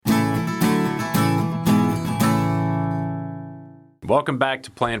welcome back to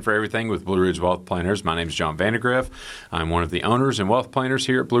Plan for Everything with Blue Ridge Wealth Planners. My name is John Vandergriff. I'm one of the owners and wealth planners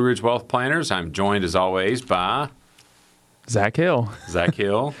here at Blue Ridge Wealth Planners. I'm joined, as always, by Zach Hill. Zach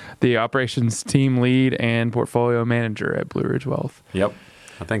Hill, the operations team lead and portfolio manager at Blue Ridge Wealth. Yep.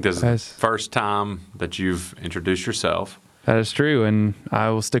 I think this is the first time that you've introduced yourself. That is true, and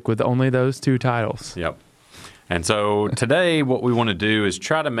I will stick with only those two titles. Yep. And so today what we want to do is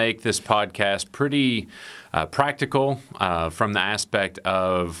try to make this podcast pretty practical from the aspect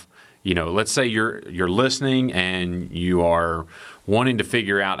of, let's say you're listening and you are wanting to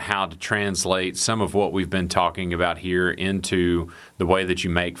figure out how to translate some of what we've been talking about here into the way that you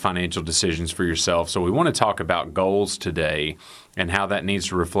make financial decisions for yourself. So we want to talk about goals today and how that needs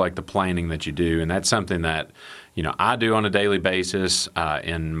to reflect the planning that you do. And that's something that I do on a daily basis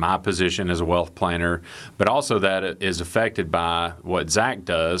in my position as a wealth planner, but also that is affected by what Zach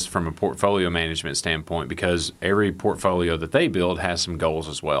does from a portfolio management standpoint, because every portfolio that they build has some goals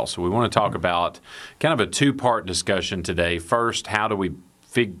as well. So we want to talk about kind of a two-part discussion today. First, how do we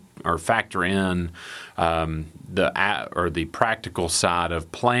factor in the practical side of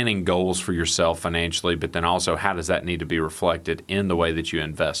planning goals for yourself financially, but then also how does that need to be reflected in the way that you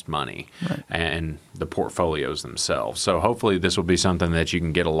invest money and the portfolios themselves. So hopefully this will be something that you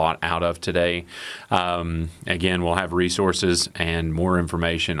can get a lot out of today. Again, we'll have resources and more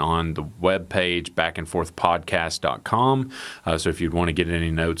information on the webpage backandforthpodcast.com. So if you'd want to get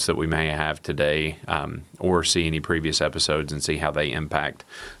any notes that we may have today or see any previous episodes and see how they impact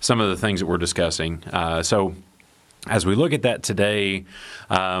some of the things that we're discussing. So as we look at that today,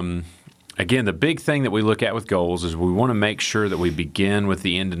 again, the big thing that we look at with goals is we want to make sure that we begin with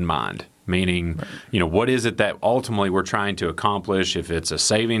the end in mind. Meaning, what is it that ultimately we're trying to accomplish? If it's a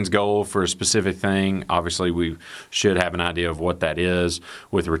savings goal for a specific thing, obviously we should have an idea of what that is.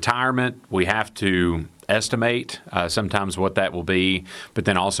 With retirement, we have to estimate sometimes what that will be, but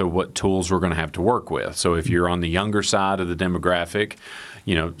then also what tools we're going to have to work with. So if you're on the younger side of the demographic,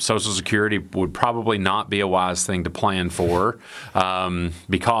 Social Security would probably not be a wise thing to plan for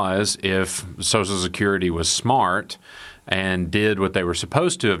because if Social Security was smart and did what they were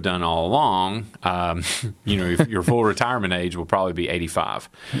supposed to have done all along, your full retirement age will probably be 85.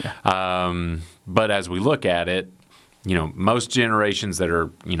 Yeah. But as we look at it, most generations that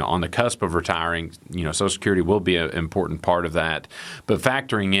are, on the cusp of retiring, Social Security will be an important part of that. But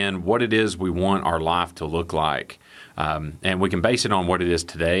factoring in what it is we want our life to look like, and we can base it on what it is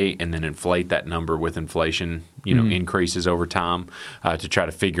today and then inflate that number with inflation, increases over time to try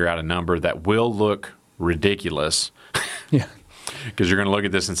to figure out a number that will look ridiculous. Yeah. Because you're going to look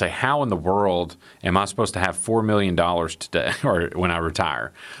at this and say, how in the world am I supposed to have $4 million today or when I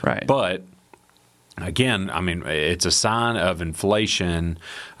retire? Right. But again, it's a sign of inflation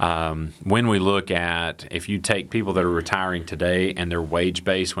when we look at if you take people that are retiring today and their wage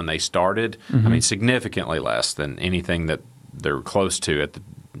base when they started, significantly less than anything that they're close to at the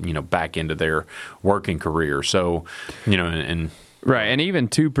back end of their working career. So, Right, and even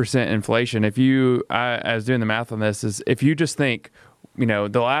 2% inflation, I was doing the math on this, is if you just think, the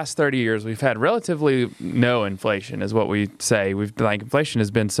last 30 years we've had relatively no inflation is what we say. Inflation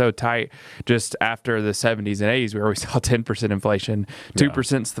has been so tight just after the 70s and 80s where we saw 10% inflation.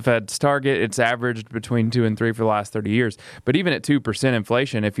 2% is the Fed's target. It's averaged between 2 and 3 for the last 30 years. But even at 2%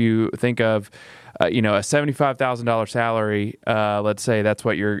 inflation, if you think of a $75,000 salary, let's say that's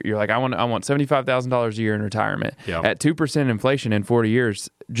what you're like, I want $75,000 a year in retirement. Yep. At 2% inflation in 40 years,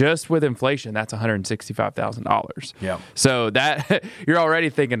 just with inflation, that's $165,000. Yeah. So that you're already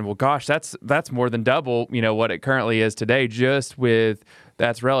thinking, well, gosh, that's more than double, what it currently is today, just with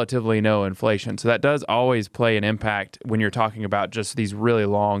that's relatively no inflation. So that does always play an impact when you're talking about just these really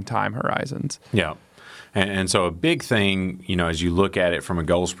long time horizons. Yeah. And so a big thing, as you look at it from a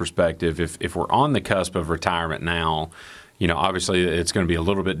goals perspective, if we're on the cusp of retirement now, obviously it's going to be a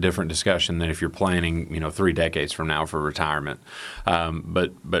little bit different discussion than if you're planning, 3 decades from now for retirement.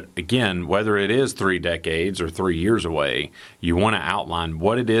 But again, whether it is 3 decades or 3 years away, you want to outline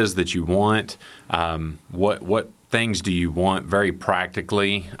what it is that you want, what things do you want very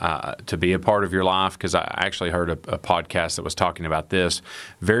practically to be a part of your life? Because I actually heard a podcast that was talking about this.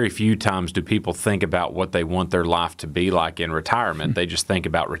 Very few times do people think about what they want their life to be like in retirement. They just think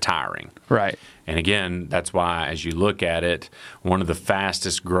about retiring. Right. And again, that's why as you look at it, one of the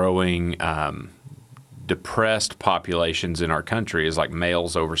fastest growing depressed populations in our country is like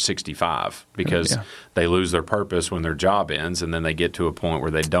males over 65 because they lose their purpose when their job ends and then they get to a point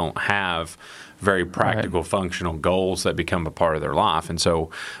where they don't have very practical, functional goals that become a part of their life. And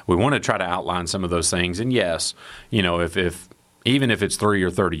so we want to try to outline some of those things. And yes, if even if it's 3 or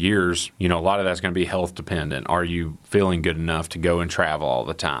 30 years, a lot of that's going to be health dependent. Are you feeling good enough to go and travel all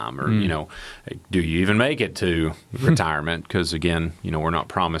the time? Or, do you even make it to retirement? Because, again, we're not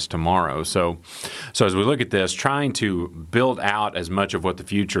promised tomorrow. So as we look at this, trying to build out as much of what the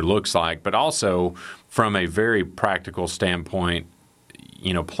future looks like, but also from a very practical standpoint,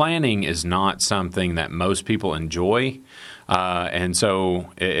 planning is not something that most people enjoy. And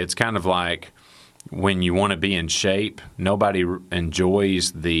so it's kind of like, when you want to be in shape, nobody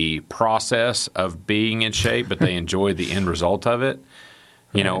enjoys the process of being in shape, but they enjoy the end result of it,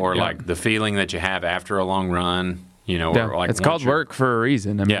 like the feeling that you have after a long run, or like it's called work for a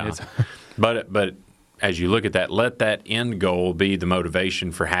reason. I mean, but as you look at that, let that end goal be the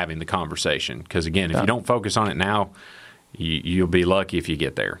motivation for having the conversation. Because again, if you don't focus on it now, you'll be lucky if you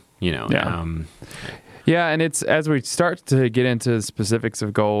get there, Yeah, and it's as we start to get into the specifics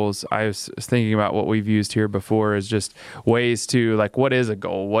of goals, I was thinking about what we've used here before is just ways to, like, what is a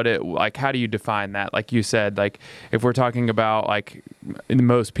goal? How do you define that? Like you said, like if we're talking about, like,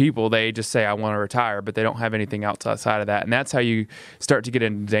 most people, they just say, I want to retire, but they don't have anything else outside of that. And that's how you start to get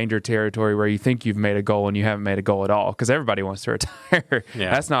into danger territory where you think you've made a goal and you haven't made a goal at all, because everybody wants to retire. Yeah.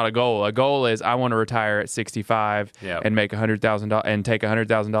 That's not a goal. A goal is, I want to retire at 65 and make $100,000 and take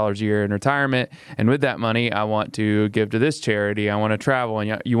 $100,000 a year in retirement. And with that money, I want to give to this charity. I want to travel.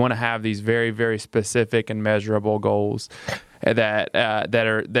 And you want to have these very, very specific and measurable goals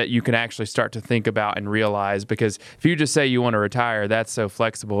that you can actually start to think about and realize. Because if you just say you want to retire, that's so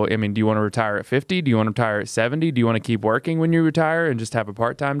flexible. I mean, do you want to retire at 50? Do you want to retire at 70? Do you want to keep working when you retire and just have a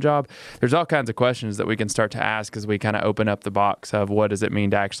part-time job? There's all kinds of questions that we can start to ask as we kind of open up the box of what does it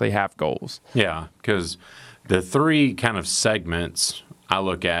mean to actually have goals. Yeah, because the three kind of segments I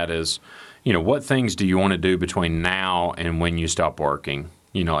look at is, what things do you want to do between now and when you stop working?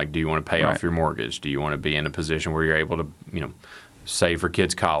 Like, do you want to pay off your mortgage? Do you want to be in a position where you're able to, save for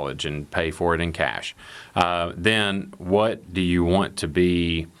kids' college and pay for it in cash? Then what do you want to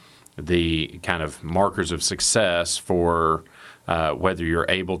be the kind of markers of success for whether you're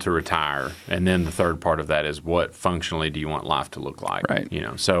able to retire? And then the third part of that is, what functionally do you want life to look like? Right.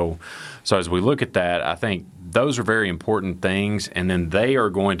 So as we look at that, I think those are very important things, and then they are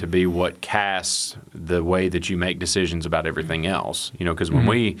going to be what casts the way that you make decisions about everything else. Because when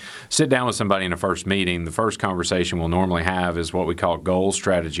we sit down with somebody in a first meeting, the first conversation we'll normally have is what we call goals,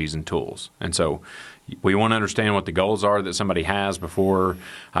 strategies, and tools. And so we want to understand what the goals are that somebody has before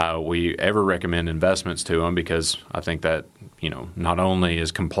we ever recommend investments to them, because I think that not only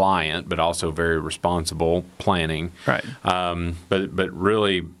is compliant but also very responsible planning. Right. But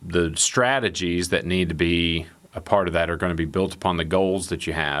really the strategies that need to be a part of that are going to be built upon the goals that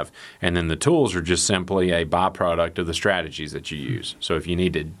you have, and then the tools are just simply a byproduct of the strategies that you use. So if you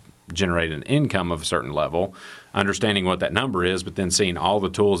need to generate an income of a certain level, understanding what that number is, but then seeing all the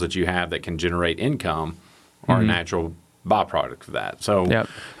tools that you have that can generate income are a natural byproduct of that. So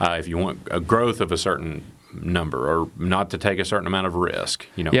if you want a growth of a certain number or not to take a certain amount of risk,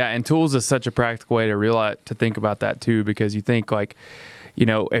 Yeah, and tools is such a practical way to think about that too, because you think like,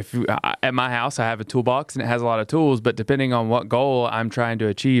 if at my house I have a toolbox and it has a lot of tools, but depending on what goal I'm trying to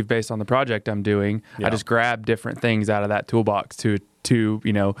achieve based on the project I'm doing, I just grab different things out of that toolbox to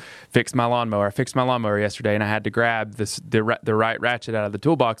fix my lawnmower. I fixed my lawnmower yesterday, and I had to grab the right ratchet out of the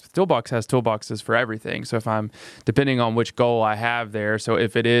toolbox. The toolbox has toolboxes for everything. So if I'm depending on which goal I have there, so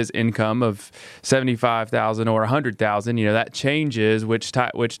if it is income of $75,000 or $100,000, that changes which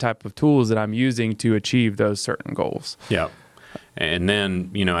type of tools that I'm using to achieve those certain goals. Yeah. And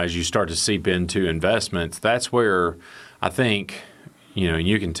then, as you start to seep into investments, that's where I think,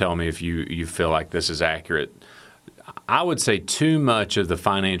 you can tell me if you feel like this is accurate. I would say too much of the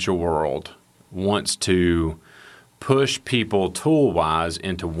financial world wants to push people tool-wise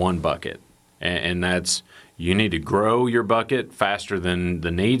into one bucket. And that's, you need to grow your bucket faster than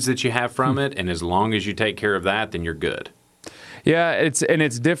the needs that you have from it. And as long as you take care of that, then you're good. Yeah, it's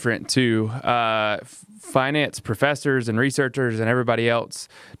different too. Finance professors and researchers and everybody else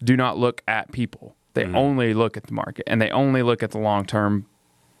do not look at people. They only look at the market, and they only look at the long-term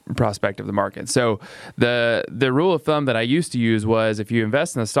prospect of the market. So the rule of thumb that I used to use was, if you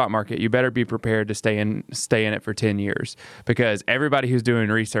invest in the stock market, you better be prepared to stay in it for 10 years, because everybody who's doing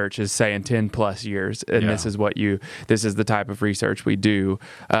research is saying 10 plus years. And this is the type of research we do,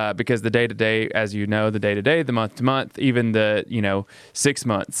 because the day-to-day, as you know, the day-to-day, the month-to-month, even the 6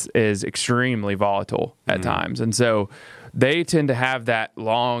 months is extremely volatile at times. And so they tend to have that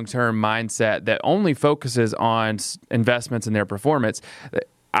long-term mindset that only focuses on investments and their performance.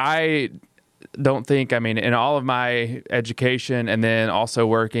 I don't think, I mean, in all of my education and then also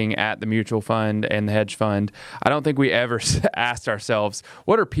working at the mutual fund and the hedge fund, I don't think we ever asked ourselves,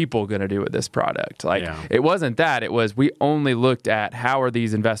 what are people going to do with this product? Like, it wasn't that. It was, we only looked at how are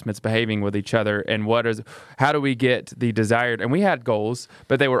these investments behaving with each other and how do we get the desired, and we had goals,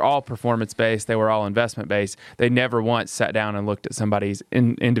 but they were all performance-based. They were all investment-based. They never once sat down and looked at somebody's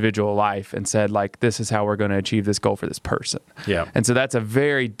individual life and said, like, this is how we're going to achieve this goal for this person. Yeah. And so that's a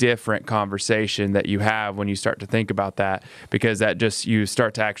very different conversation that you have when you start to think about that, because that just, you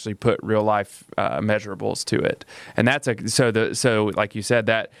start to actually put real life measurables to it. And that's so like you said,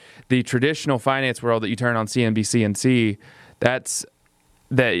 that the traditional finance world that you turn on CNBC and see, that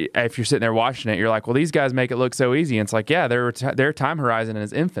if you're sitting there watching it, you're like, well, these guys make it look so easy. And it's like, yeah, their time horizon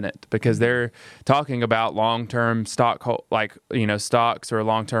is infinite, because they're talking about long-term stocks or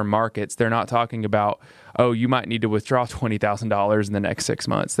long-term markets. They're not talking about, oh, you might need to withdraw $20,000 in the next 6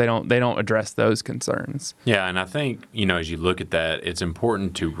 months. They don't address those concerns. Yeah, and I think, as you look at that, it's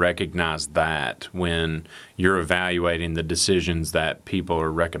important to recognize that when you're evaluating the decisions that people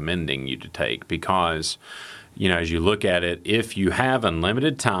are recommending you to take, because as you look at it, if you have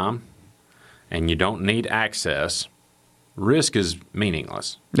unlimited time and you don't need access, risk is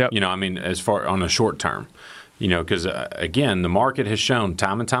meaningless. Yep. As far on a short term, because again, the market has shown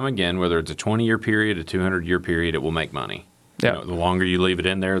time and time again, whether it's a 20-year period, a 200-year period, it will make money. Yep. The longer you leave it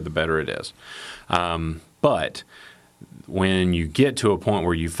in there, the better it is. But when you get to a point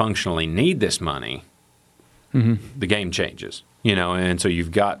where you functionally need this money, the game changes. And so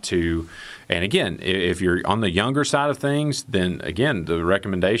you've got to, and again, if you're on the younger side of things, then again, the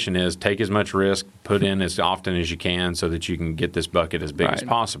recommendation is take as much risk, put in as often as you can so that you can get this bucket as big as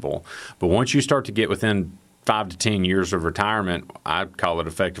possible. But once you start to get within 5 to 10 years of retirement, I call it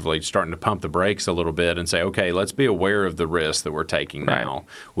effectively starting to pump the brakes a little bit and say, okay, let's be aware of the risk that we're taking now.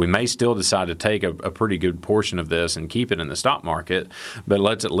 We may still decide to take a pretty good portion of this and keep it in the stock market, but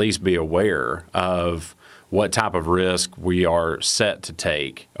let's at least be aware of what type of risk we are set to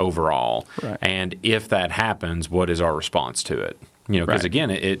take overall. Right. And if that happens, what is our response to it? Because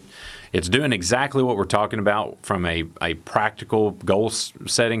again, it's doing exactly what we're talking about from a practical goal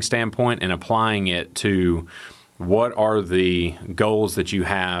setting standpoint and applying it to what are the goals that you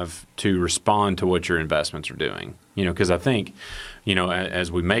have to respond to what your investments are doing. Because I think, as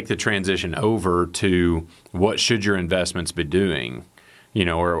we make the transition over to what should your investments be doing,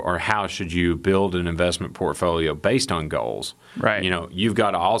 or how should you build an investment portfolio based on goals? Right. You've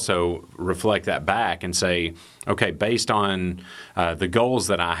got to also reflect that back and say, okay, based on the goals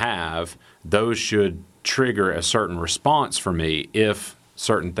that I have, those should trigger a certain response for me if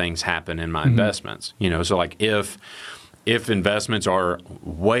certain things happen in my investments. So like if investments are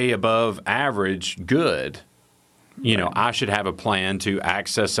way above average good, I should have a plan to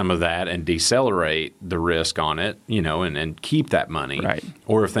access some of that and decelerate the risk on it, and keep that money. Right.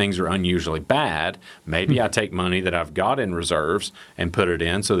 Or if things are unusually bad, maybe I take money that I've got in reserves and put it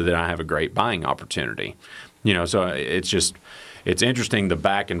in so that I have a great buying opportunity. So it's interesting the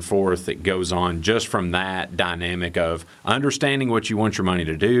back and forth that goes on just from that dynamic of understanding what you want your money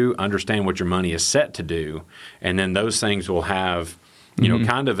to do, understand what your money is set to do, and then those things will have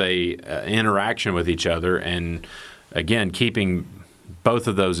kind of a interaction with each other, and again, keeping both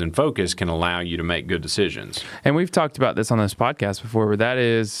of those in focus can allow you to make good decisions. And we've talked about this on this podcast before, but that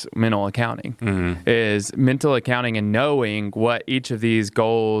is mental accounting. Is mental accounting and knowing what each of these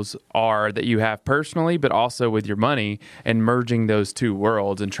goals are that you have personally, but also with your money, and merging those two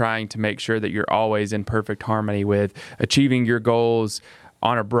worlds and trying to make sure that you're always in perfect harmony with achieving your goals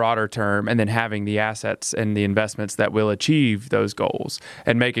on a broader term, and then having the assets and the investments that will achieve those goals,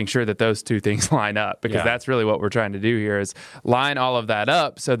 and making sure that those two things line up, because that's really what we're trying to do here, is line all of that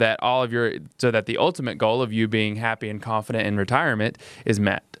up so that the ultimate goal of you being happy and confident in retirement is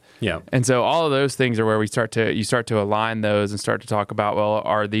met. Yeah. And so all of those things are where you start to align those and start to talk about,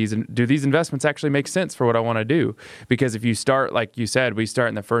 well, do these investments actually make sense for what I want to do? Because if you start, like you said, we start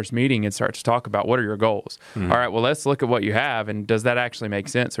in the first meeting and start to talk about what are your goals. All right, well, let's look at what you have, and does that actually make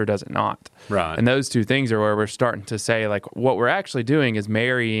sense or does it not? Right. And those two things are where we're starting to say, like, what we're actually doing is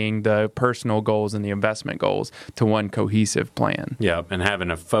marrying the personal goals and the investment goals to one cohesive plan. Yeah, and having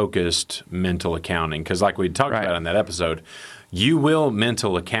a focused mental accounting, because like we talked about in that episode, you will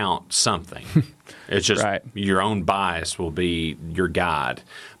mental account something. It's just your own bias will be your guide.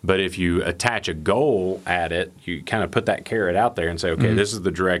 But if you attach a goal at it, you kind of put that carrot out there and say, okay, this is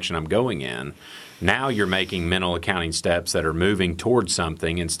the direction I'm going in. Now you're making mental accounting steps that are moving towards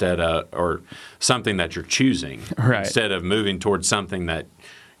something or something that you're choosing, instead of moving towards something that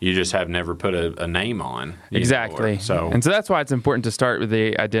You just have never put a name on. Exactly. And so that's why it's important to start with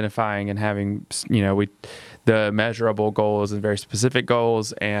the identifying and having, the measurable goals and very specific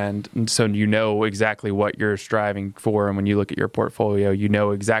goals. And so you know exactly what you're striving for. And when you look at your portfolio, you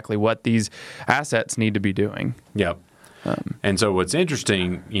know exactly what these assets need to be doing. Yep. And so what's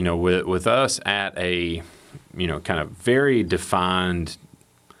interesting, with us at a, kind of very defined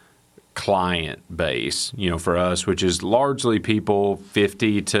client base, for us, which is largely people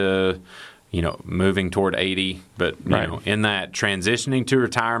 50 to, moving toward 80, but, in that transitioning to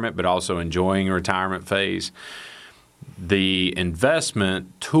retirement, but also enjoying a retirement phase, the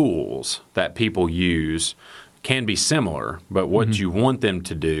investment tools that people use can be similar, but what you want them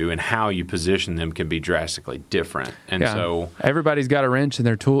to do and how you position them can be drastically different. And so everybody's got a wrench in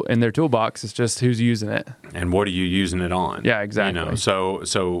their toolbox. It's just who's using it. And what are you using it on? Yeah, exactly.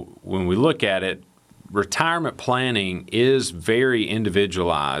 So when we look at it, retirement planning is very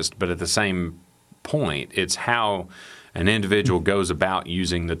individualized, but at the same point, it's how an individual goes about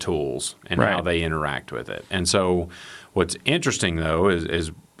using the tools and how they interact with it. And so what's interesting, though,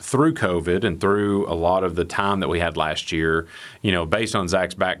 is through COVID and through a lot of the time that we had last year, based on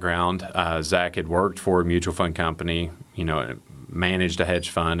Zach's background, Zach had worked for a mutual fund company, managed a hedge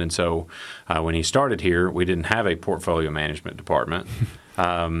fund. And so when he started here, we didn't have a portfolio management department.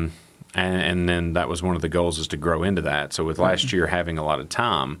 And then that was one of the goals, is to grow into that. So with last year having a lot of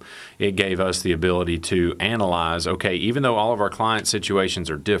time, it gave us the ability to analyze, okay, even though all of our client situations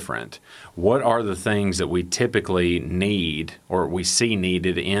are different, what are the things that we typically need or we see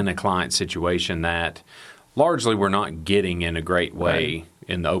needed in a client situation that largely we're not getting in a great way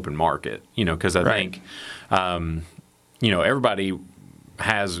in the open market? Because I think, everybody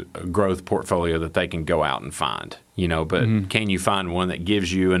has a growth portfolio that they can go out and find, but can you find one that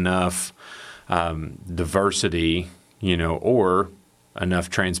gives you enough diversity, or enough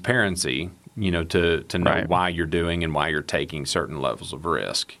transparency, to know why you're doing and why you're taking certain levels of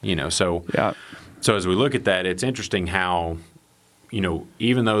risk, So as we look at that, it's interesting how,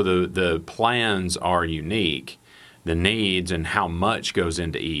 even though the plans are unique, the needs and how much goes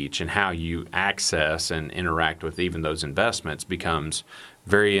into each and how you access and interact with even those investments becomes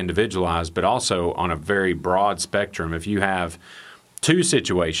very individualized, but also on a very broad spectrum. If you have two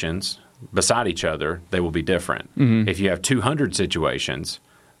situations beside each other, they will be different. If you have 200 situations,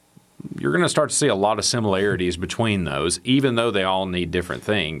 you're going to start to see a lot of similarities between those, even though they all need different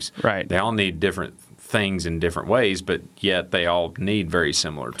things. They all need different things in different ways, but yet they all need very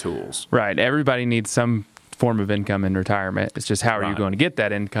similar tools. Everybody needs some form of income in retirement. It's just how are you going to get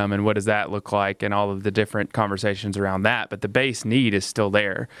that income and what does that look like and all of the different conversations around that. But the base need is still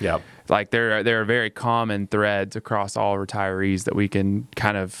there. Like there are very common threads across all retirees that we can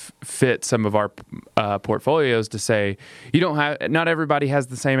kind of fit some of our portfolios to say, not everybody has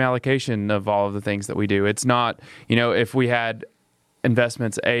the same allocation of all of the things that we do. It's not, if we had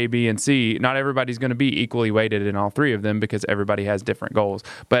investments A, B, and C, not everybody's going to be equally weighted in all three of them because everybody has different goals.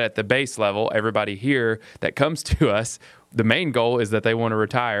 But at the base level, everybody here that comes to us, the main goal is that they want to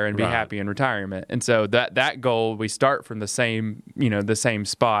retire and be happy in retirement. And so that goal, we start from the same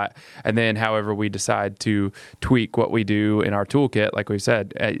spot. And then however we decide to tweak what we do in our toolkit, like we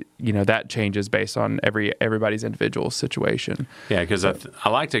said, that changes based on everybody's individual situation. Yeah, because I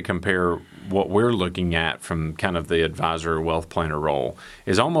like to compare what we're looking at from kind of the advisor or wealth planner role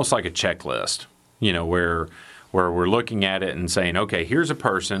is almost like a checklist, where we're looking at it and saying, okay, here's a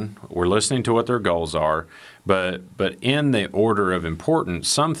person, we're listening to what their goals are, but in the order of importance,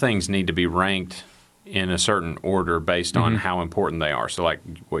 some things need to be ranked in a certain order based on how important they are. So like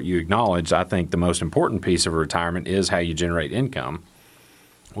what you acknowledged, I think the most important piece of retirement is how you generate income.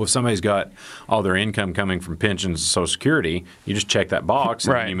 Well, if somebody's got all their income coming from pensions and Social Security, you just check that box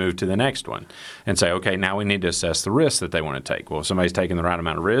and then you move to the next one and say, okay, now we need to assess the risk that they want to take. Well, if somebody's taking the right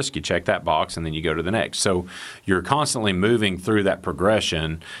amount of risk, you check that box and then you go to the next. So you're constantly moving through that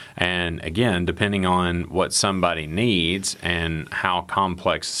progression. And again, depending on what somebody needs and how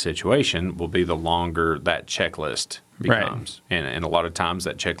complex the situation will be, the longer that checklist becomes. And a lot of times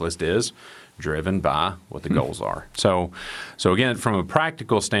that checklist is driven by what the goals are. So again, from a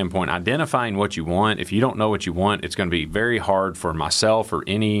practical standpoint, identifying what you want. If you don't know what you want, it's going to be very hard for myself or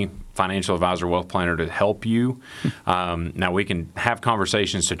any financial advisor, wealth planner to help you. Now we can have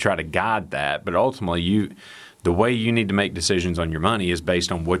conversations to try to guide that, but ultimately the way you need to make decisions on your money is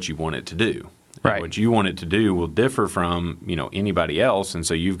based on what you want it to do. Right. And what you want it to do will differ from, anybody else. And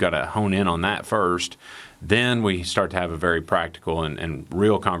so you've got to hone in on that first. Then we start to have a very practical and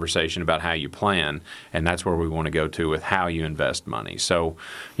real conversation about how you plan, and that's where we want to go to with how you invest money. So,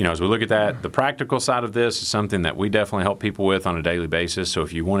 as we look at that, the practical side of this is something that we definitely help people with on a daily basis. So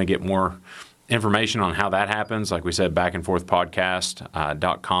if you want to get more information on how that happens, like we said,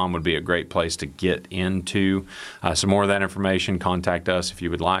 backandforthpodcast.com would be a great place to get into some more of that information. Contact us if you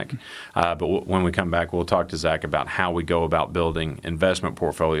would like. But when we come back, we'll talk to Zach about how we go about building investment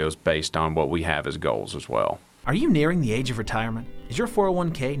portfolios based on what we have as goals as well. Are you nearing the age of retirement? Is your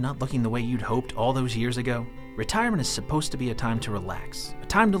 401k not looking the way you'd hoped all those years ago? Retirement is supposed to be a time to relax, a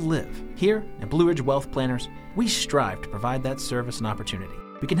time to live. Here at Blue Ridge Wealth Planners, we strive to provide that service and opportunity.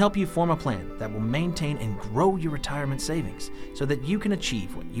 We can help you form a plan that will maintain and grow your retirement savings so that you can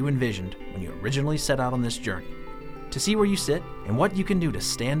achieve what you envisioned when you originally set out on this journey. To see where you sit and what you can do to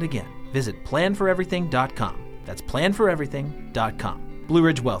stand again, visit planforeverything.com. That's planforeverything.com. Blue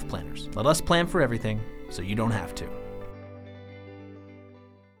Ridge Wealth Planners. Let us plan for everything so you don't have to.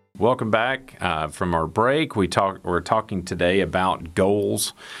 Welcome back from our break. We're talking today about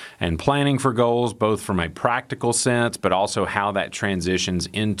goals and planning for goals, both from a practical sense, but also how that transitions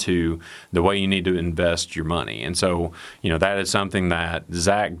into the way you need to invest your money. And so, that is something that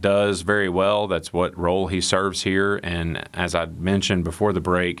Zach does very well. That's what role he serves here. And as I mentioned before the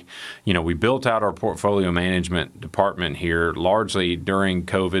break, we built out our portfolio management department here largely during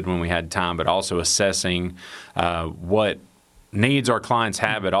COVID when we had time, but also assessing what needs our clients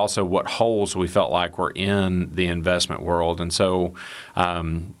have, but also what holes we felt like were in the investment world. And so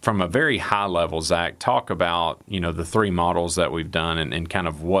from a very high level, Zach, talk about, the three models that we've done and kind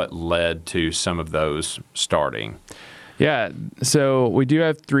of what led to some of those starting. Yeah, so we do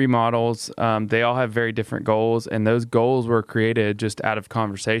have three models. They all have very different goals, and those goals were created just out of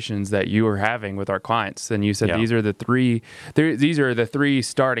conversations that you were having with our clients. And you said these are the three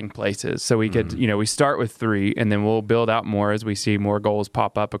starting places. So we could, we start with three, and then we'll build out more as we see more goals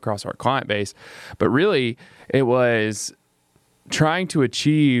pop up across our client base. But really, it was trying to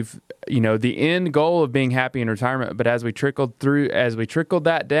achieve, the end goal of being happy in retirement. But as we trickled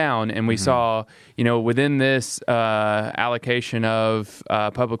that down and we saw, within this allocation of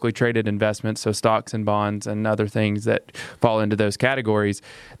publicly traded investments, so stocks and bonds and other things that fall into those categories,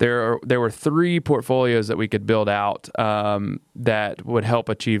 there were three portfolios that we could build out that would help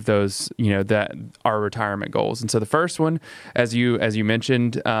achieve those, that our retirement goals. And so the first one, as you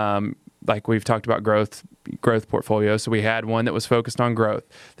mentioned, like we've talked about growth portfolio. So we had one that was focused on growth.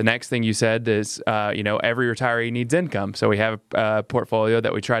 The next thing you said is, every retiree needs income. So we have a portfolio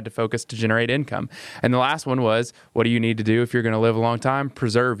that we tried to focus to generate income. And the last one was, what do you need to do if you're going to live a long time?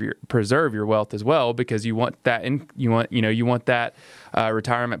 Preserve your wealth as well, because you want that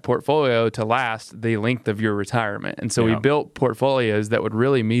retirement portfolio to last the length of your retirement. And so we built portfolios that would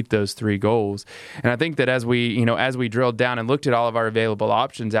really meet those three goals. And I think that as we drilled down and looked at all of our available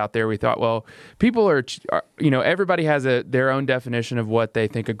options out there, we thought, well, people are everybody has their own definition of what they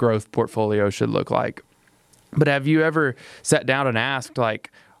think a growth portfolio should look like. But have you ever sat down and asked,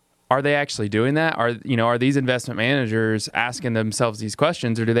 are they actually doing that? Are these investment managers asking themselves these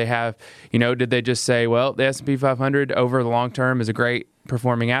questions, or do they have, did they just say, well, the S&P 500 over the long term is a great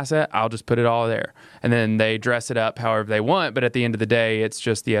performing asset, I'll just put it all there. And then they dress it up however they want, but at the end of the day, it's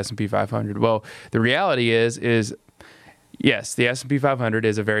just the S&P 500. Well, the reality is yes, the S&P 500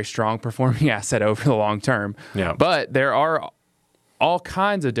 is a very strong performing asset over the long term. Yeah. But there are all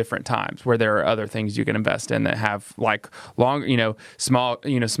kinds of different times where there are other things you can invest in that have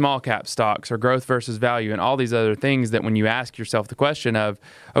small cap stocks or growth versus value and all these other things that when you ask yourself the question of,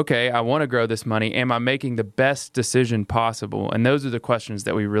 okay, I want to grow this money, am I making the best decision possible? And those are the questions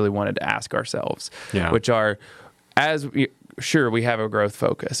that we really wanted to ask ourselves, which are, sure, we have a growth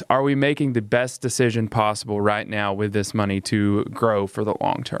focus. Are we making the best decision possible right now with this money to grow for the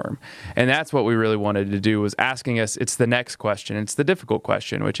long term? And that's what we really wanted to do, was asking us, it's the next question. It's the difficult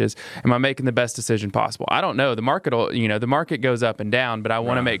question, which is, am I making the best decision possible? I don't know. The market goes up and down, but I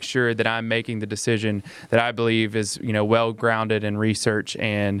want to make sure that I'm making the decision that I believe is, well grounded in research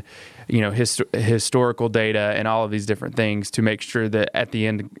and, historical data and all of these different things to make sure that at the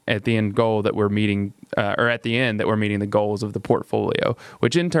end goal that we're meeting, or at the end that we're meeting the goals of the portfolio,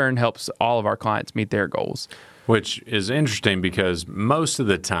 which in turn helps all of our clients meet their goals. Which is interesting because most of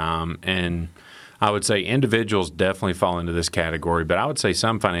the time, and I would say individuals definitely fall into this category, but I would say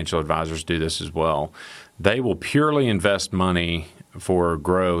some financial advisors do this as well. They will purely invest money for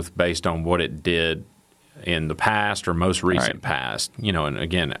growth based on what it did in the past or most recent Right. past. And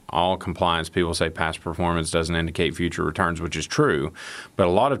again, all compliance people say past performance doesn't indicate future returns, which is true. But a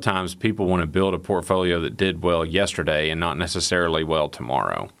lot of times people want to build a portfolio that did well yesterday and not necessarily well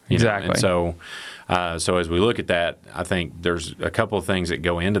tomorrow. Exactly. And so as we look at that, I think there's a couple of things that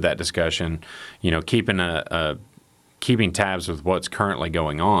go into that discussion. Keeping tabs with what's currently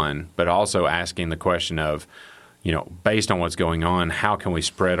going on, but also asking the question of, based on what's going on, how can we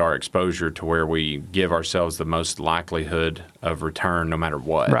spread our exposure to where we give ourselves the most likelihood of return no matter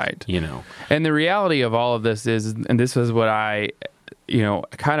what? Right. And the reality of all of this is, and this is what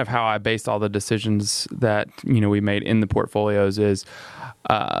kind of how I based all the decisions that, we made in the portfolios is,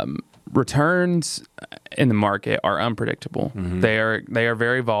 returns in the market are unpredictable. Mm-hmm. They are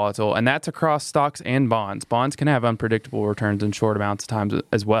very volatile, and that's across stocks and bonds. Bonds can have unpredictable returns in short amounts of time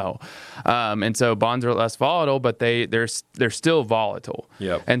as well. And so bonds are less volatile, but they're still volatile.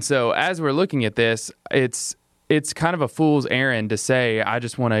 Yep. And so as we're looking at this, it's kind of a fool's errand to say I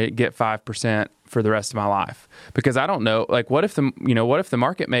just want to get 5% for the rest of my life, because I don't know, like what if the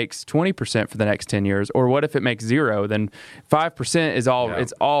market makes 20% for the next 10 years, or what if it makes 0? Then 5% is all,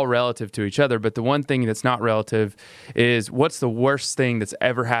 it's all relative to each other. But the one thing that's not relative is what's the worst thing that's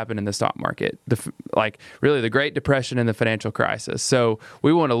ever happened in the stock market? Really the Great Depression and the financial crisis. So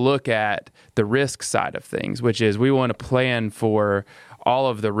we want to look at the risk side of things, which is we want to plan for all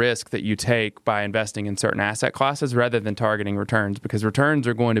of the risk that you take by investing in certain asset classes rather than targeting returns, because returns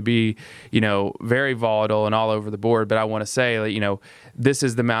are going to be, very volatile and all over the board. But I want to say that, this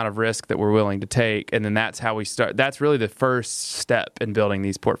is the amount of risk that we're willing to take. And then that's how we start. That's really the first step in building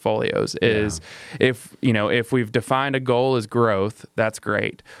these portfolios is if we've defined a goal as growth, that's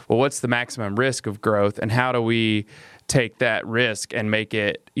great. Well, what's the maximum risk of growth, and how do we take that risk and make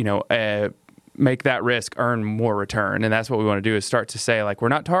it, make that risk earn more return? And that's what we want to do, is start to say, like, we're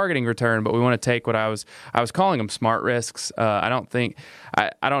not targeting return, but we want to take what I was calling them smart risks. I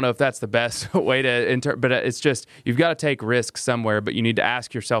don't know if that's the best way to but it's just, you've got to take risks somewhere, but you need to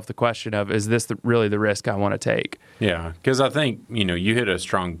ask yourself the question of, is this really the risk I want to take? Yeah. Because I think, you hit a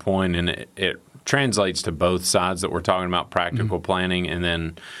strong point, and it translates to both sides that we're talking about, practical planning and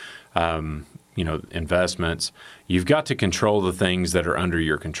then, investments. You've got to control the things that are under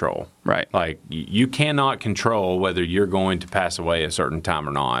your control. Right. Like, you cannot control whether you're going to pass away a certain time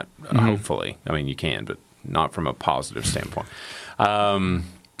or not, hopefully. I mean, you can, but not from a positive standpoint.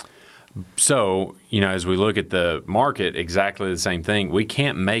 So, as we look at the market, exactly the same thing. We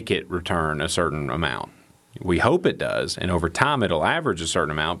can't make it return a certain amount. We hope it does, and over time it'll average a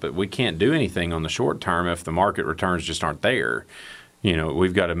certain amount, but we can't do anything on the short term if the market returns just aren't there.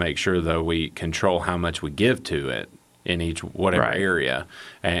 We've got to make sure, though, we control how much we give to it in each whatever area,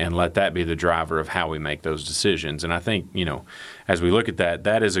 and let that be the driver of how we make those decisions. And I think, as we look at that,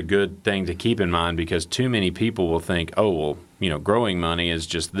 that is a good thing to keep in mind, because too many people will think, oh, well, growing money is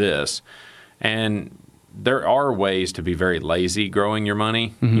just this. And there are ways to be very lazy growing your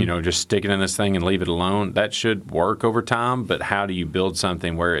money, just stick it in this thing and leave it alone. That should work over time, but how do you build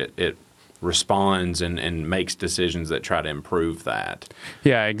something where it responds and makes decisions that try to improve that?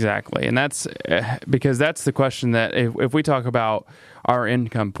 Yeah, exactly. And that's because that's the question that if we talk about our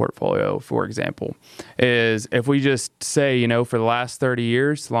income portfolio, for example, is if we just say, for the last 30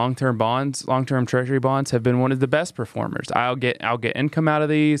 years, long-term treasury bonds have been one of the best performers. I'll get income out of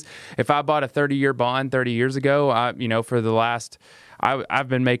these. If I bought a 30-year bond 30 years ago, for the last I've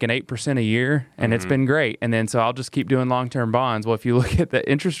been making 8% a year, and it's been great. And then so I'll just keep doing long-term bonds. Well, if you look at the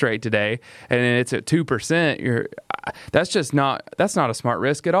interest rate today, and it's at 2%, that's not a smart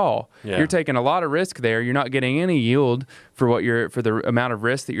risk at all. Yeah. You're taking a lot of risk there. You're not getting any yield for the amount of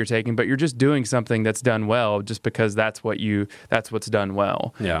risk that you're taking, but you're just doing something that's done well just because that's what's done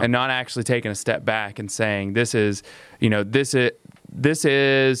well. Yeah. And not actually taking a step back and saying this is what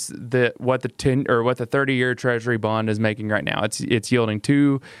the 10 or what the 30-year Treasury bond is making right now. It's yielding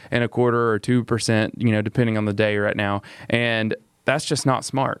 2.25% or 2%, depending on the day right now, and that's just not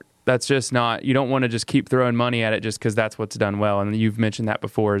smart. That's just not, you don't want to just keep throwing money at it just because that's what's done well. And you've mentioned that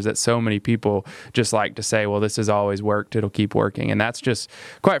before, is that so many people just like to say, well, this has always worked, it'll keep working. And that's just,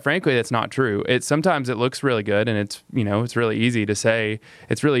 quite frankly, that's not true. Sometimes it looks really good, and it's really easy to say,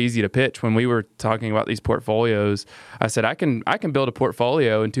 it's really easy to pitch. When we were talking about these portfolios, I said, I can build a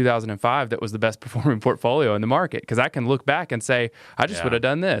portfolio in 2005 that was the best performing portfolio in the market, because I can look back and say, I just would have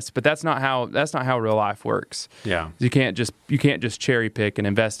done this. But that's not how real life works. Yeah. You can't just cherry pick and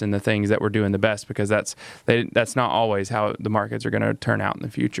invest in the things that we're doing the best, because that's not always how the markets are going to turn out in the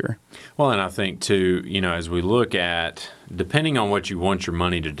future. Well, and I think too, as we look at, depending on what you want your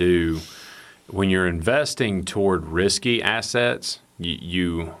money to do, when you're investing toward risky assets,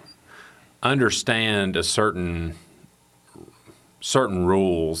 understand a certain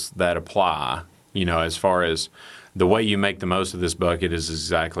rules that apply, as far as the way you make the most of this bucket is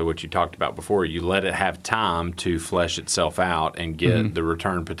exactly what you talked about before. You let it have time to flesh itself out and get the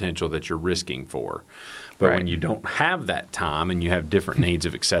return potential that you're risking for. But when you don't have that time and you have different needs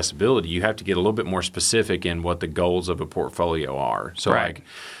of accessibility, you have to get a little bit more specific in what the goals of a portfolio are. So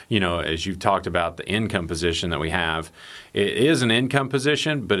as you've talked about the income position that we have, it is an income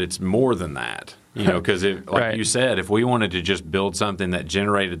position, but it's more than that. Because you said, if we wanted to just build something that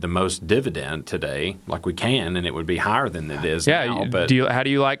generated the most dividend today, like we can, and it would be higher than it is now. But how do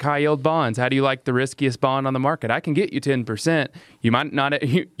you like high yield bonds? How do you like the riskiest bond on the market? I can get you 10%. You might not.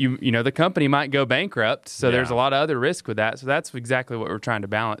 The company might go bankrupt. So there's a lot of other risk with that. So that's exactly what we're trying to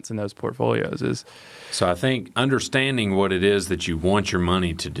balance in those portfolios. So I think understanding what it is that you want your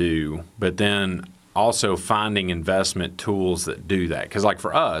money to do, but then also finding investment tools that do that. Because like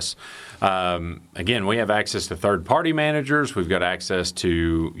for us, again, we have access to third-party managers. We've got access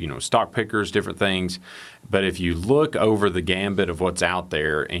to, stock pickers, different things. But if you look over the gambit of what's out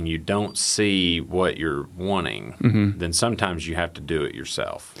there and you don't see what you're wanting, then sometimes you have to do it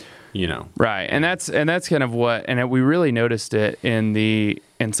yourself. Right, and that's kind of what, and we really noticed it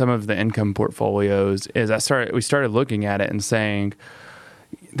in some of the income portfolios. We started looking at it and saying,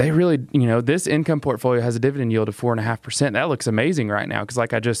 they really, this income portfolio has a dividend yield of 4.5%. That looks amazing right now because,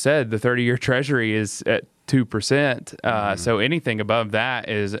 like I just said, the 30-year Treasury is at 2%. So anything above that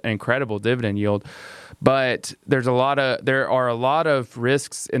is an incredible dividend yield. But there are a lot of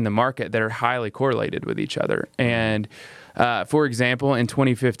risks in the market that are highly correlated with each other. And for example, in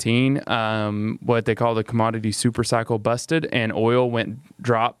 2015, what they call the commodity super cycle busted, and oil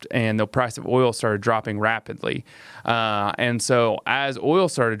dropped, and the price of oil started dropping rapidly. And so as oil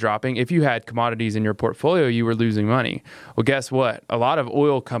started dropping, if you had commodities in your portfolio, you were losing money. Well, guess what? A lot of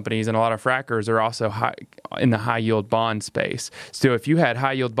oil companies and a lot of frackers are also in the high yield bond space. So if you had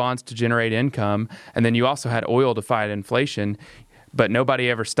high yield bonds to generate income, and then you also had oil to fight inflation, but nobody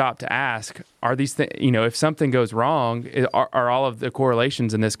ever stopped to ask, are these things, if something goes wrong, are all of the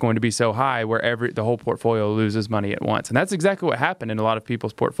correlations in this going to be so high where the whole portfolio loses money at once? And that's exactly what happened in a lot of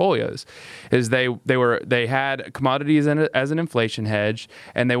people's portfolios, is they had commodities as an inflation hedge,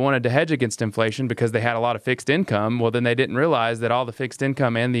 and they wanted to hedge against inflation because they had a lot of fixed income. Well, then they didn't realize that all the fixed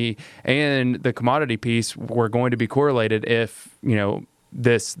income and the commodity piece were going to be correlated if,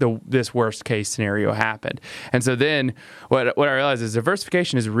 this worst case scenario happened. And so then what I realized is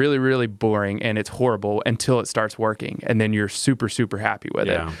diversification is really, really boring and it's horrible until it starts working, and then you're super, super happy with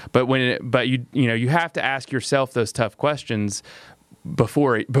it. But you have to ask yourself those tough questions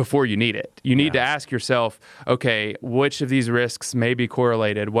before you need it. You need to ask yourself, okay, which of these risks may be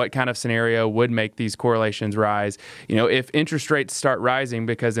correlated? What kind of scenario would make these correlations rise? If interest rates start rising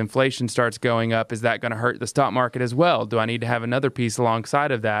because inflation starts going up, is that going to hurt the stock market as well? Do I need to have another piece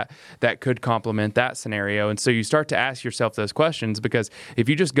alongside of that could complement that scenario? And so you start to ask yourself those questions, because if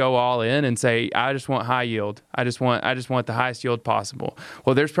you just go all in and say, I just want high yield, I just want the highest yield possible,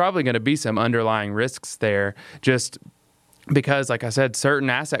 well, there's probably going to be some underlying risks there, just because, like I said, certain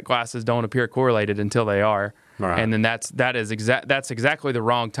asset classes don't appear correlated until they are. Right. And then that's exactly the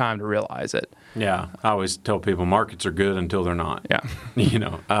wrong time to realize it. Yeah. I always tell people markets are good until they're not. Yeah.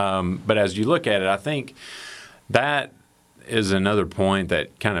 But as you look at it, I think that is another point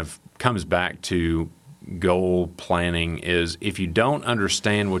that kind of comes back to goal planning, is if you don't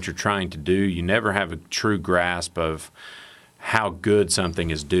understand what you're trying to do, you never have a true grasp of how good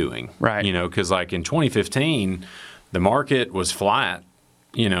something is doing. Right. Because like in 2015, the market was flat,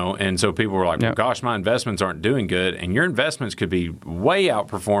 and so people were like, well, gosh, my investments aren't doing good. And your investments could be way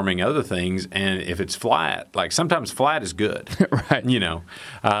outperforming other things. And if it's flat, like sometimes flat is good. Right.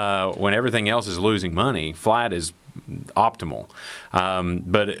 When everything else is losing money, flat is optimal.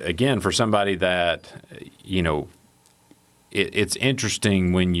 But again, for somebody that, it's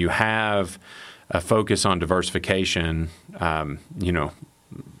interesting when you have a focus on diversification,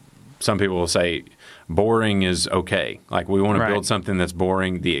 some people will say, boring is okay. Like, we want to build something that's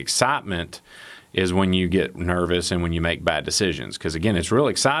boring. The excitement is when you get nervous and when you make bad decisions. Because, again, it's real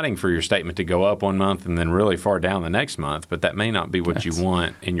exciting for your statement to go up one month and then really far down the next month, but that may not be what you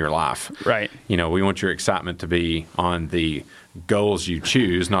want in your life. Right. We want your excitement to be on the goals you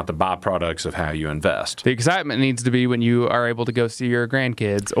choose, not the byproducts of how you invest. The excitement needs to be when you are able to go see your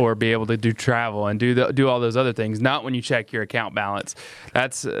grandkids or be able to do travel and do all those other things, not when you check your account balance.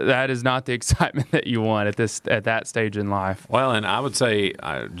 That is not the excitement that you want at that stage in life. Well, and I would say,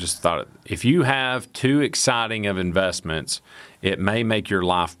 I just thought, if you have too exciting of investments, it may make your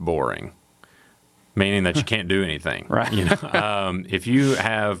life boring. meaning that you can't do anything. Right. If you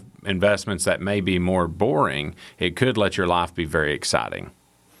have investments that may be more boring, it could let your life be very exciting.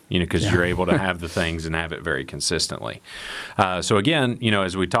 Because you're able to have the things and have it very consistently. So again,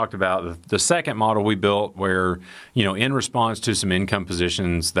 as we talked about, the second model we built where, in response to some income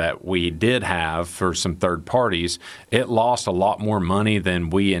positions that we did have for some third parties, it lost a lot more money than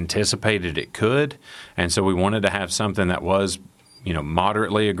we anticipated it could. And so we wanted to have something that was,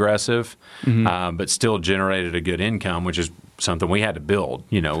 moderately aggressive, but still generated a good income, which is something we had to build,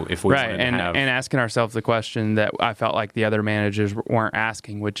 if we right. And asking ourselves the question that I felt like the other managers weren't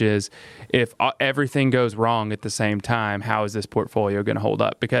asking, which is if everything goes wrong at the same time, how is this portfolio going to hold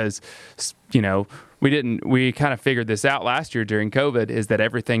up? Because, we kind of figured this out last year during COVID, is that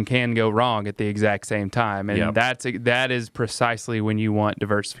everything can go wrong at the exact same time. And that is precisely when you want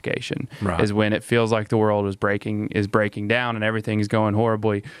diversification, is when it feels like the world is breaking down and everything is going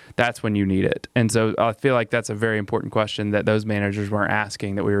horribly. That's when you need it. And so I feel like that's a very important question that those managers weren't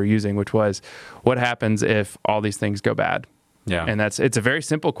asking that we were using, which was, what happens if all these things go bad? Yeah. And it's a very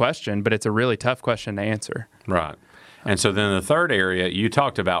simple question, but it's a really tough question to answer. Right. And so then the third area, you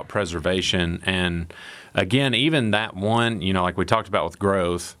talked about preservation. And again, even that one, like we talked about with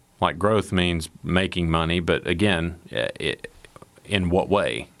growth, like growth means making money. But again, in what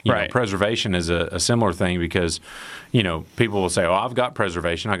way? Preservation is a similar thing because, people will say, oh, I've got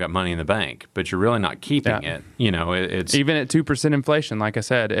preservation, I got money in the bank, but you're really not keeping it. It's even at 2% inflation, like I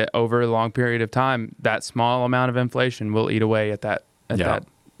said, over a long period of time, that small amount of inflation will eat away at that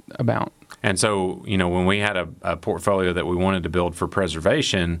amount. And so, when we had a portfolio that we wanted to build for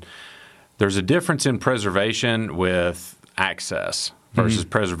preservation, there's a difference in preservation with access versus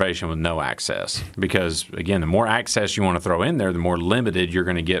preservation with no access. Because, again, the more access you want to throw in there, the more limited you're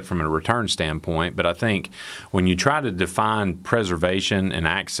going to get from a return standpoint. But I think when you try to define preservation and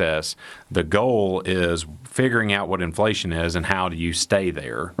access, the goal is figuring out what inflation is and how do you stay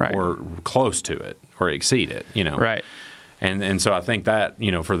there or close to it or exceed it, Right. And so I think that,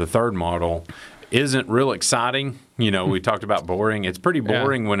 for the third model isn't real exciting. We talked about boring. It's pretty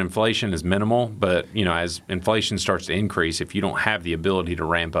boring when inflation is minimal, but, as inflation starts to increase, if you don't have the ability to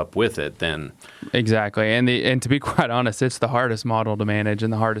ramp up with it, then... Exactly. And to be quite honest, it's the hardest model to manage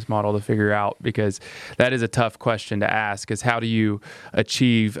and the hardest model to figure out, because that is a tough question to ask, is how do you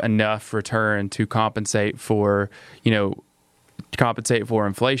achieve enough return to compensate for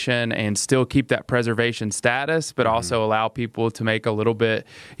inflation and still keep that preservation status, but also allow people to make a little bit,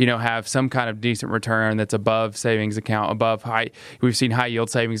 have some kind of decent return that's above savings account, above high. We've seen high yield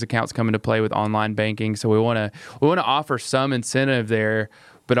savings accounts come into play with online banking. So we want to offer some incentive there,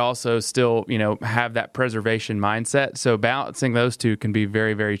 but also still, have that preservation mindset. So balancing those two can be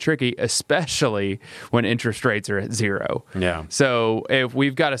very, very tricky, especially when interest rates are at zero. Yeah. So if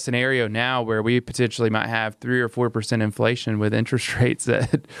we've got a scenario now where we potentially might have 3 or 4% inflation with interest rates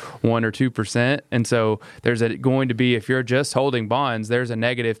at 1 or 2%, and so there's going to be, if you're just holding bonds, there's a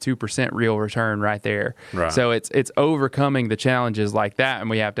negative 2% real return right there. Right. So it's overcoming the challenges like that, and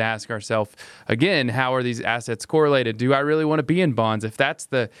we have to ask ourselves again, how are these assets correlated? Do I really want to be in bonds?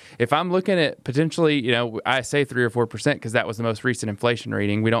 If I'm looking at potentially, I say 3 or 4% because that was the most recent inflation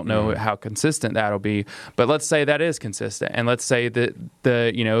reading. We don't know how consistent that'll be, but let's say that is consistent, and let's say that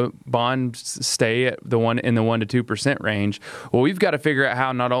the bonds stay at the 1 to 2% range. Well, we've got to figure out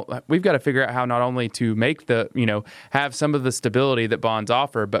how not only to make have some of the stability that bonds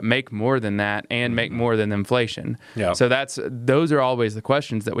offer, but make more than that and make more than inflation. Yeah. So those are always the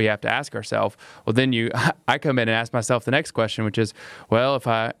questions that we have to ask ourselves. Well, then I come in and ask myself the next question, which is, well, if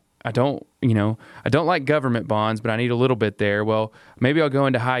I don't like government bonds, but I need a little bit there. Well, maybe I'll go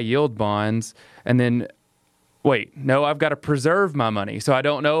into high yield bonds, and then wait, no, I've got to preserve my money. So I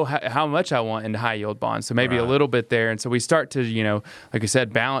don't know how much I want into high yield bonds. So maybe a little bit there. And so we start to, like I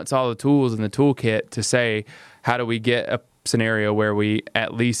said, balance all the tools in the toolkit to say, how do we get a scenario where we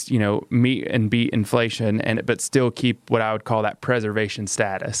at least, meet and beat inflation but still keep what I would call that preservation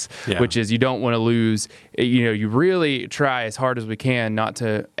status, which is you don't want to lose, you really try as hard as we can not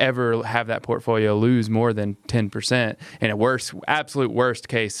to ever have that portfolio lose more than 10% in a absolute worst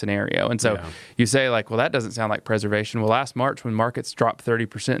case scenario. And so you say like, well, that doesn't sound like preservation. Well, last March when markets dropped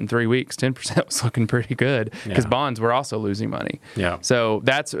 30% in 3 weeks, 10% was looking pretty good because bonds were also losing money. Yeah. So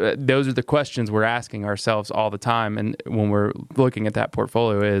those are the questions we're asking ourselves all the time. And when we're looking at that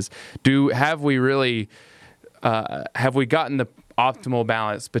portfolio is, have we gotten the optimal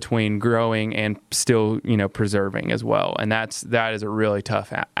balance between growing and still, preserving as well? And that is a really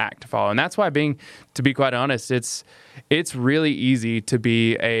tough act to follow. And that's why to be quite honest, it's really easy to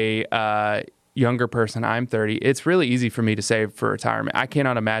be younger person, I'm 30, it's really easy for me to save for retirement. I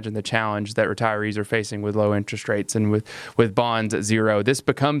cannot imagine the challenge that retirees are facing with low interest rates and with bonds at zero. This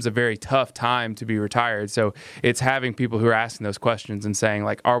becomes a very tough time to be retired. So it's having people who are asking those questions and saying,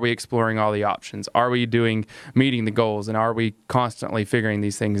 like, are we exploring all the options? Are we meeting the goals? And are we constantly figuring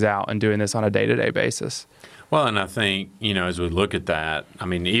these things out and doing this on a day-to-day basis? Well, and I think, as we look at that, I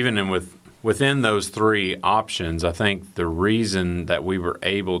mean, even within those three options, I think the reason that we were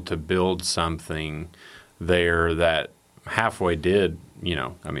able to build something there that halfway did,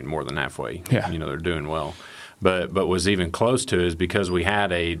 more than halfway, they're doing well, but was even close to is because we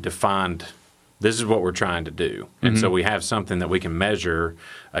had a defined, this is what we're trying to do. And so we have something that we can measure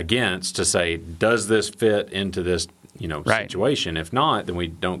against to say, does this fit into this situation? If not, then we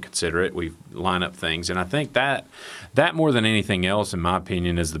don't consider it. We line up things. And I think that more than anything else, in my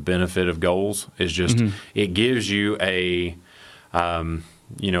opinion, is the benefit of goals, is just it gives you a,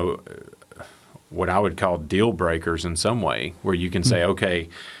 what I would call deal breakers in some way, where you can say, okay,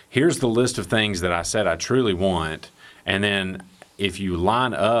 here's the list of things that I said I truly want. And then if you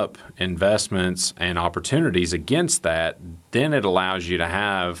line up investments and opportunities against that, then it allows you to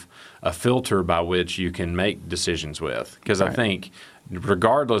have a filter by which you can make decisions with. Because I think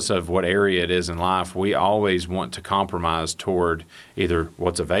regardless of what area it is in life, we always want to compromise toward either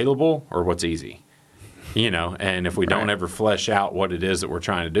what's available or what's easy. And if we don't ever flesh out what it is that we're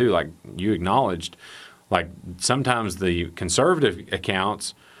trying to do, like you acknowledged, like sometimes the conservative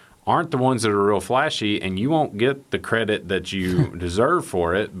accounts aren't the ones that are real flashy, and you won't get the credit that you deserve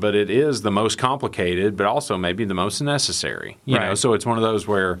for it, but it is the most complicated, but also maybe the most necessary. You know, so it's one of those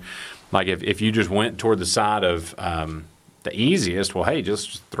where, like, if you just went toward the side of the easiest, well, hey,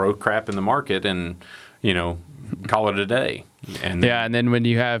 just throw crap in the market and, call it a day. And then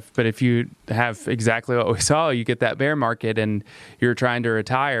if you have exactly what we saw, you get that bear market and you're trying to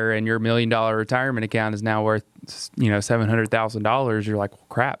retire and your $1 million retirement account is now worth, $700,000. You're like, well,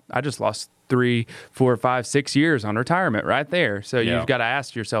 crap, I just lost 3, 4, 5, 6 years on retirement right there. So you've got to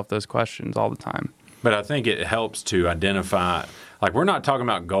ask yourself those questions all the time. But I think it helps to identify, like, we're not talking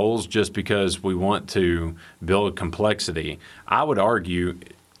about goals just because we want to build complexity. I would argue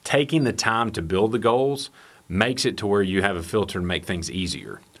taking the time to build the goals makes it to where you have a filter to make things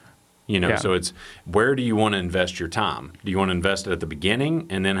easier. So it's, where do you want to invest your time? Do you want to invest it at the beginning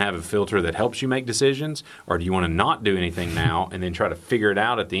and then have a filter that helps you make decisions? Or do you want to not do anything now and then try to figure it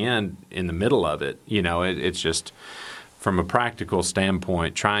out at the end in the middle of it? It's just, from a practical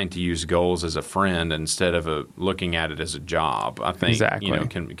standpoint, trying to use goals as a friend instead of looking at it as a job, I think,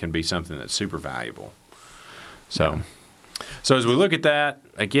 can be something that's super valuable. So as we look at that,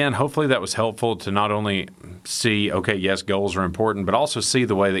 again, hopefully that was helpful to not only see, okay, yes, goals are important, but also see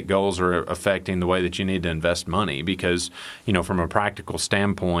the way that goals are affecting the way that you need to invest money. Because, from a practical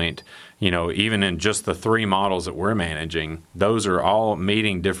standpoint, even in just the 3 models that we're managing, those are all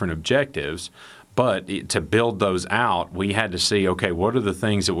meeting different objectives. But to build those out, we had to see, okay, what are the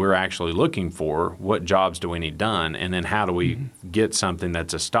things that we're actually looking for? What jobs do we need done? And then how do we get something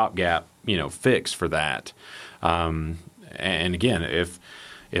that's a stopgap, fix for that? And again, if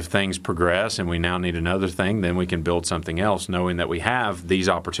things progress and we now need another thing, then we can build something else, knowing that we have these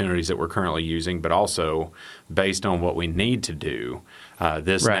opportunities that we're currently using, but also based on what we need to do.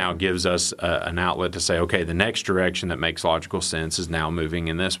 This now gives us an outlet to say, okay, the next direction that makes logical sense is now moving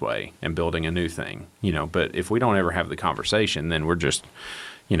in this way and building a new thing. But if we don't ever have the conversation, then we're just,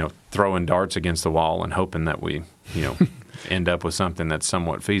 throwing darts against the wall and hoping that we, end up with something that's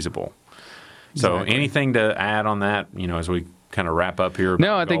somewhat feasible. So anything to add on that, as we kind of wrap up here?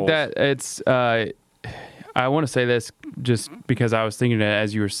 No, I think that it's I want to say this just because I was thinking it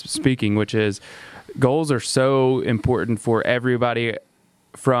as you were speaking, which is goals are so important for everybody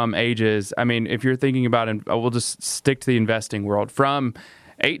from ages. I mean, if you're thinking about it, we'll just stick to the investing world. From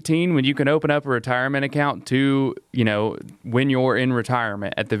 18, when you can open up a retirement account, to, when you're in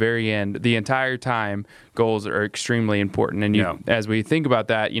retirement at the very end, the entire time, goals are extremely important. And as we think about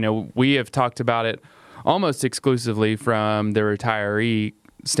that, we have talked about it almost exclusively from the retiree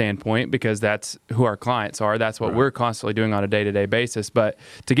standpoint, because that's who our clients are. That's what we're constantly doing on a day-to-day basis. But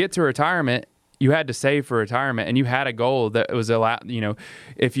to get to retirement, you had to save for retirement, and you had a goal that was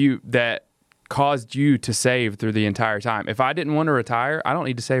that caused you to save through the entire time. If I didn't want to retire, I don't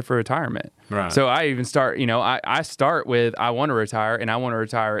need to save for retirement. Right. So I even start, I start with, I want to retire and I want to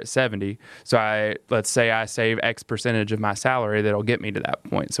retire at 70. So let's say I save X percentage of my salary that'll get me to that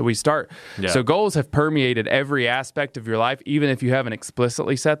point. So we start. Yeah. So goals have permeated every aspect of your life, even if you haven't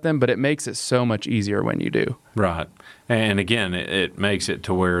explicitly set them, but it makes it so much easier when you do. Right. And again, it makes it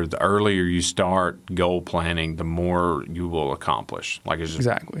to where the earlier you start goal planning, the more you will accomplish. Like it's just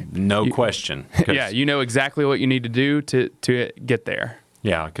Exactly. no question. Yeah, you know exactly what you need to do to get there.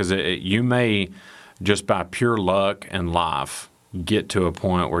 Yeah, because you may, just by pure luck and life, get to a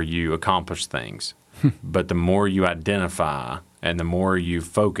point where you accomplish things. But the more you identify and the more you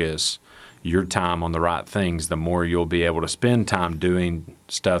focus your time on the right things, the more you'll be able to spend time doing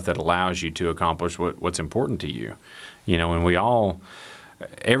stuff that allows you to accomplish what's important to you. And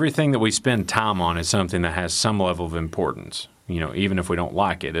everything that we spend time on is something that has some level of importance. Even if we don't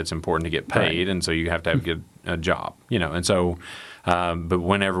like it, it's important to get paid, Right. and so you have to have a job. And so, but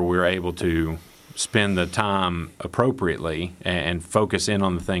whenever we're able to spend the time appropriately and focus in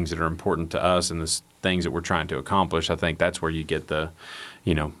on the things that are important to us and the things that we're trying to accomplish, I think that's where you get the,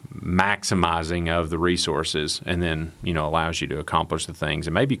 maximizing of the resources, and then allows you to accomplish the things,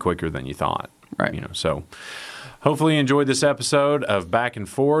 and maybe quicker than you thought. Right. So. Hopefully you enjoyed this episode of Back and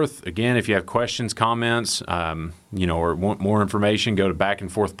Forth. Again, if you have questions, comments, or want more information, go to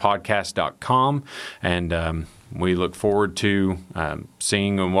backandforthpodcast.com. And we look forward to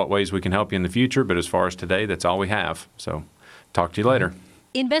seeing in what ways we can help you in the future. But as far as today, that's all we have. So talk to you later.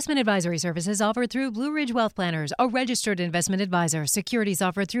 Investment advisory services offered through Blue Ridge Wealth Planners, a registered investment advisor. Securities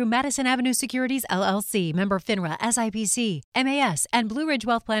offered through Madison Avenue Securities, LLC, member FINRA, SIPC, MAS, and Blue Ridge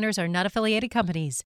Wealth Planners are not affiliated companies.